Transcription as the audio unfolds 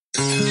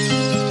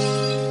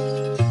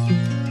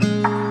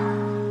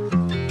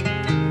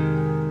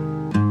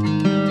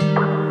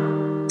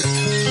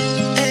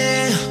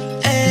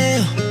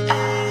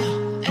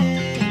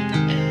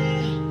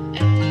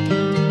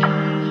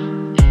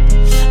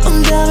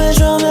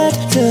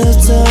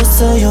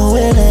So you're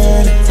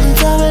winning. I'm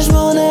damaged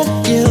more than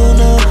you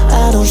know,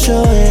 I don't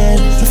show it.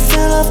 I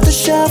fell off the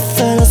shelf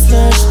and I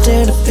smashed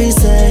into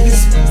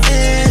pieces.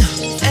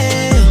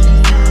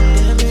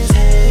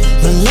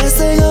 My legs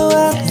they go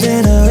out,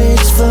 then I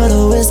reach for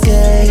the whiskey.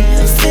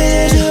 I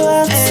figured you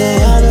out, so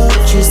why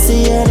don't you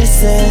see any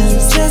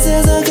sense?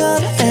 Chances are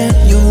gone and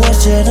you're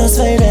watching us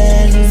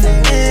fading.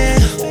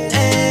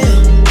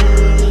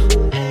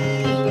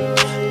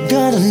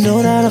 Gotta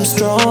know that I'm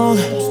strong.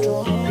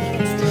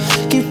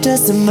 Keep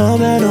testing my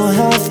mental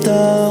health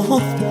though,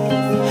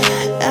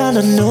 and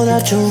I know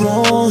that you're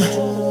wrong.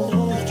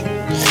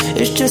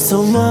 It's just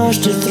so much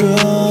to throw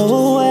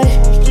away.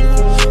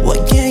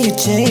 What can you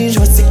change?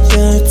 What's it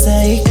gonna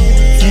take?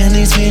 Can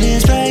these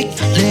feelings break?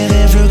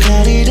 Living through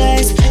cloudy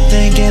days,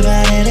 thinking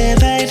about it in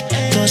pain,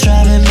 thoughts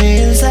driving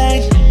me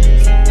insane.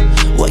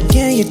 What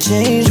can you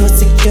change?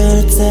 What's it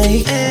gonna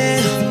take?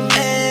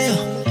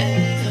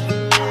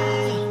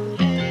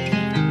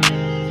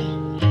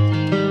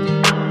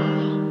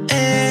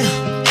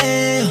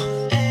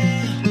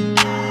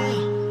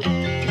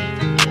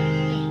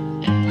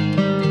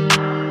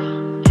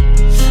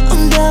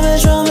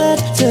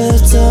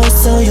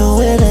 So you're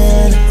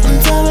winning. I'm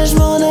damaged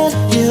more than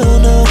you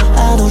know,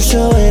 I don't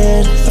show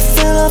it. I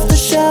fell off the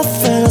shelf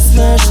and I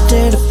smashed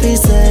into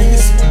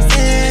pieces.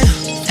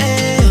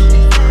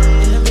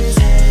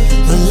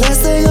 My legs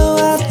they go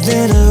out,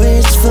 then I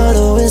reach for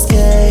the whiskey.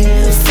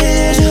 I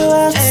figured you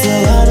out, so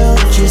why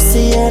don't you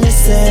see any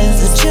sense?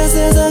 The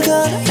chances are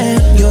gone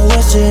and you're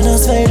watching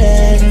us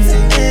fading.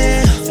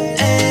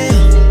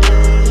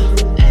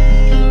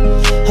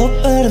 Hope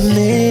of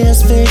me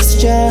has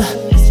fixed ya.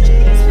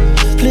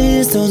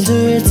 Please don't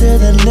do it to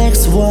the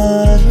next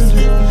one.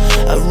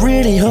 I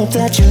really hope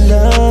that you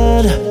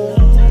learn,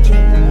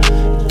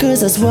 'cause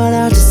that's what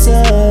I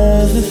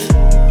deserve.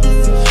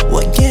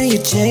 What can you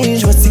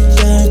change? What's it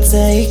gonna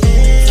take?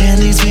 Can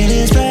these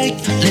feelings break?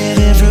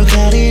 Living through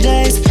cloudy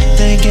days,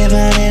 thinking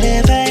about it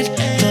in pain,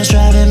 thoughts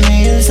driving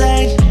me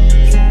insane.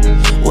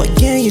 What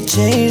can you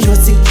change?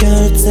 What's it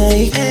gonna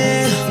take?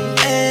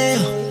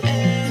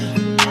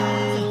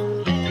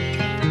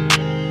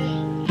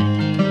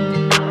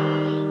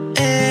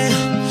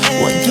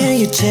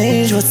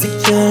 Change, what's it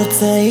gonna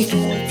take?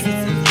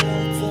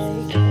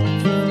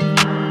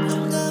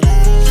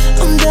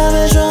 I'm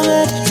damaged from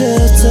head to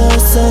toe,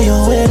 so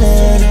you're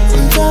winning.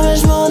 I'm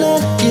damaged more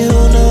than you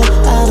know,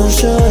 I don't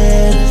show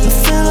it. I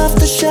fell off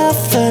the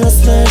shelf and I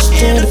smashed